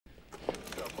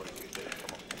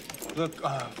Look,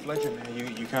 Fletcher,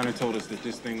 man, you kind of told us that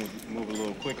this thing would move a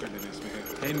little quicker than this,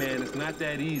 man. Hey, man, it's not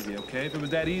that easy, okay? If it was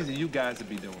that easy, you guys would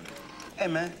be doing it. Hey,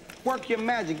 man, work your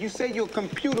magic. You say you're a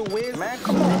computer whiz, man.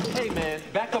 Come on. Hey, man,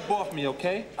 back up off me,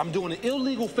 okay? I'm doing an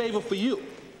illegal favor for you.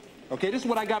 Okay, this is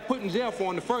what I got put in jail for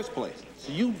in the first place.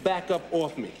 So you back up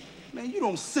off me. Man, you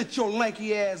don't sit your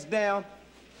lanky ass down.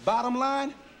 Bottom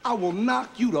line, I will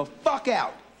knock you the fuck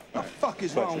out. The fuck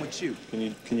is wrong with you?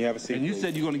 Can you have a seat, And you please?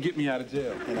 said you're gonna get me out of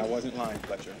jail. And I wasn't lying,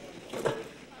 Fletcher.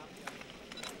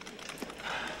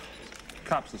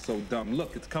 Cops are so dumb.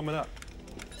 Look, it's coming up.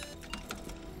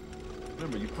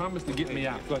 Remember, you promised to get me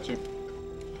out. Fletcher.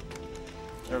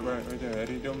 Right there,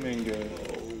 Eddie Domingo.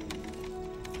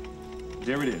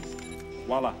 There it is.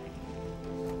 Voila.